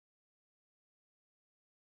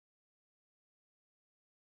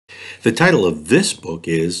The title of this book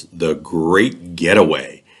is The Great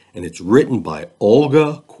Getaway, and it's written by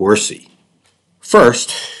Olga Cossi.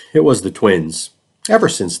 First, it was the twins. Ever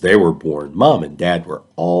since they were born, Mom and Dad were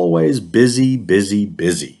always busy, busy,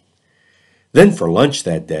 busy. Then for lunch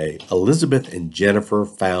that day, Elizabeth and Jennifer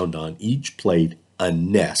found on each plate a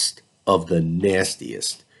nest of the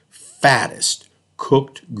nastiest, fattest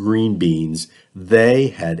cooked green beans they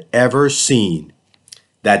had ever seen.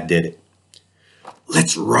 That did it.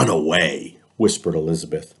 "Let's run away," whispered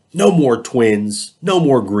Elizabeth. "No more twins, no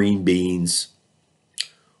more green beans."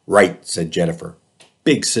 "Right," said Jennifer.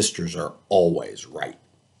 "Big sisters are always right."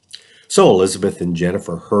 So Elizabeth and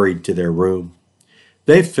Jennifer hurried to their room.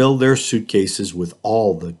 They filled their suitcases with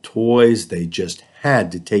all the toys they just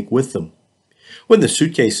had to take with them. When the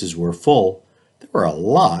suitcases were full, there were a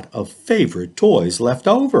lot of favorite toys left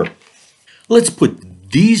over. "Let's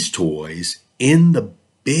put these toys in the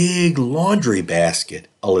big laundry basket,"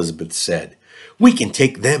 Elizabeth said. "We can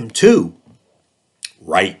take them too."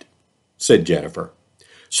 "Right," said Jennifer.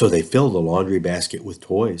 So they filled the laundry basket with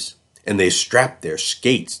toys, and they strapped their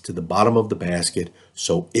skates to the bottom of the basket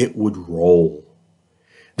so it would roll.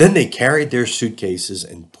 Then they carried their suitcases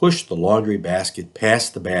and pushed the laundry basket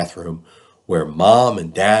past the bathroom where Mom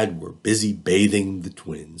and Dad were busy bathing the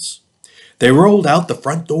twins. They rolled out the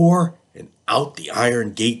front door and out the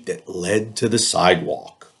iron gate that led to the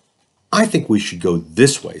sidewalk. "I think we should go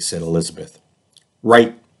this way," said Elizabeth.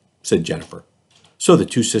 "Right," said Jennifer. So the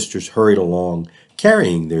two sisters hurried along,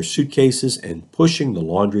 carrying their suitcases and pushing the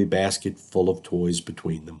laundry basket full of toys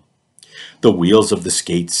between them. The wheels of the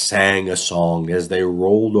skates sang a song as they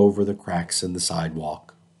rolled over the cracks in the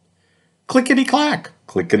sidewalk. "Clickety-clack,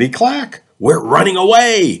 clickety-clack, we're running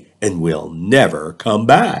away, and we'll never come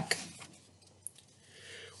back."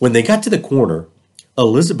 When they got to the corner,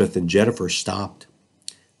 Elizabeth and Jennifer stopped.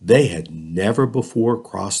 They had never before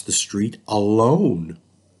crossed the street alone.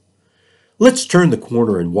 "Let's turn the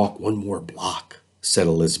corner and walk one more block," said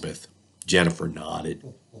Elizabeth. Jennifer nodded.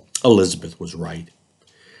 Elizabeth was right.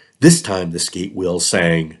 This time the skate wheels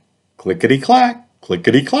sang, "Clickety-clack,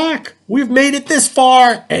 clickety-clack, we've made it this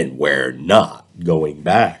far, and we're not going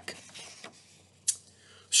back."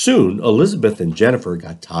 Soon Elizabeth and Jennifer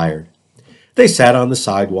got tired. They sat on the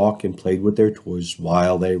sidewalk and played with their toys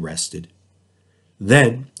while they rested.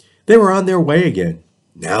 Then they were on their way again.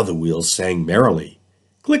 Now the wheels sang merrily,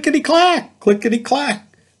 "Clickety-clack,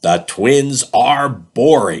 clickety-clack, the twins are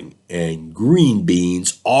boring and green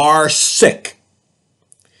beans are sick."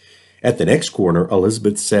 At the next corner,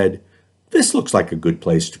 Elizabeth said, "This looks like a good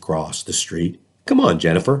place to cross the street. Come on,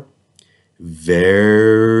 Jennifer."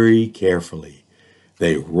 Very carefully,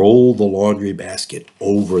 they rolled the laundry basket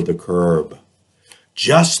over the curb.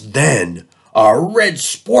 Just then, a red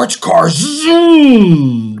sports car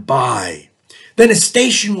zoomed by. Then a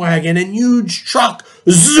station wagon and huge truck.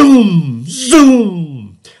 Zoom,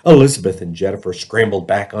 zoom. Elizabeth and Jennifer scrambled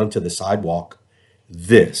back onto the sidewalk.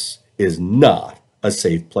 "This is not a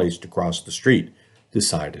safe place to cross the street,"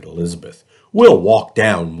 decided Elizabeth. "We'll walk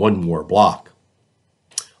down one more block."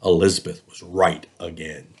 Elizabeth was right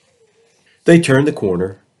again. They turned the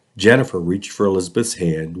corner. Jennifer reached for Elizabeth's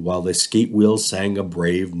hand while the skate wheels sang a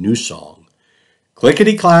brave new song.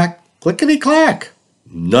 "Clickety-clack, clickety-clack,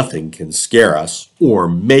 nothing can scare us or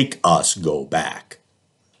make us go back."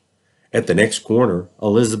 At the next corner,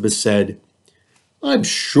 Elizabeth said, "I'm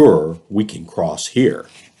sure we can cross here."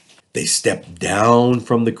 They stepped down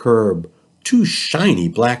from the curb. Two shiny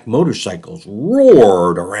black motorcycles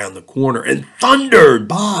roared around the corner and thundered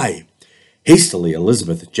by. Hastily,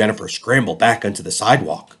 Elizabeth and Jennifer scrambled back onto the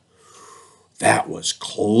sidewalk. "That was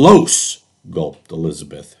close," gulped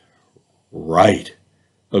Elizabeth. "Right,"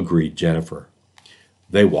 agreed Jennifer.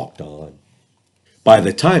 They walked on. By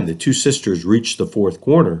the time the two sisters reached the fourth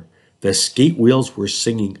corner, the skate wheels were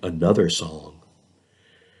singing another song.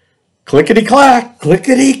 "Clickety-clack,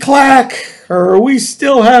 clickety-clack, are we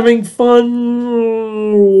still having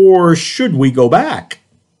fun, or should we go back?"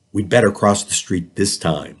 "We'd better cross the street this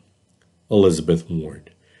time," Elizabeth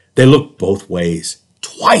warned. They looked both ways,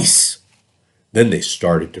 twice. Then they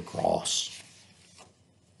started to cross.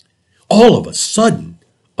 All of a sudden,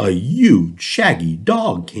 a huge, shaggy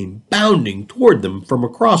dog came bounding toward them from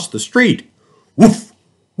across the street. "Woof,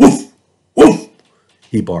 woof, woof,"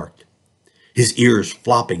 he barked, his ears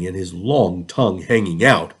flopping and his long tongue hanging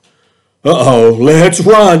out. "Uh-oh, let's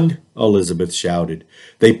run," Elizabeth shouted.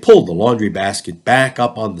 They pulled the laundry basket back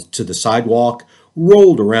up to the sidewalk,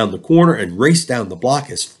 rolled around the corner, and raced down the block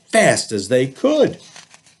as fast as they could.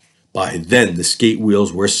 By then, the skate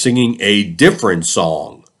wheels were singing a different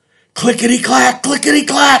song. "Clickety-clack,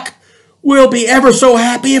 clickety-clack, we'll be ever so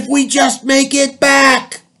happy if we just make it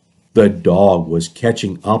back." The dog was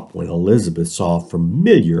catching up when Elizabeth saw a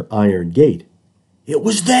familiar iron gate. It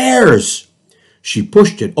was theirs! She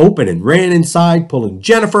pushed it open and ran inside, pulling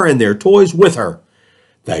Jennifer and their toys with her.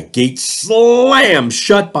 The gate slammed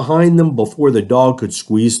shut behind them before the dog could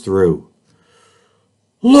squeeze through.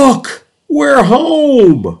 "Look, we're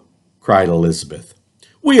home!" cried Elizabeth.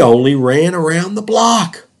 "We only ran around the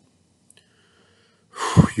block."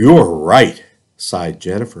 "You're right," sighed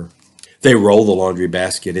Jennifer. They rolled the laundry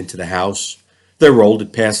basket into the house. They rolled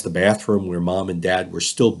it past the bathroom where Mom and Dad were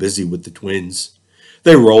still busy with the twins.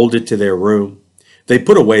 They rolled it to their room. They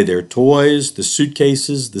put away their toys, the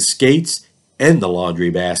suitcases, the skates, and the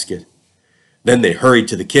laundry basket. Then they hurried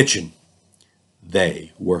to the kitchen.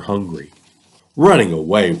 They were hungry. "Running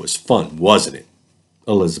away was fun, wasn't it?"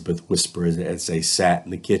 Elizabeth whispered as they sat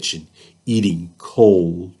in the kitchen, eating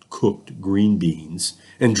cold, cooked green beans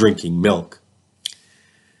and drinking milk.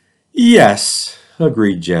 "Yes,"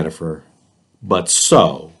 agreed Jennifer, "but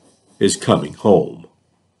so is coming home."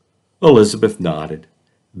 Elizabeth nodded.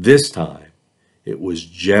 This time, it was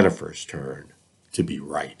Jennifer's turn to be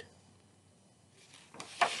right.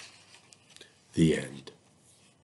 The end.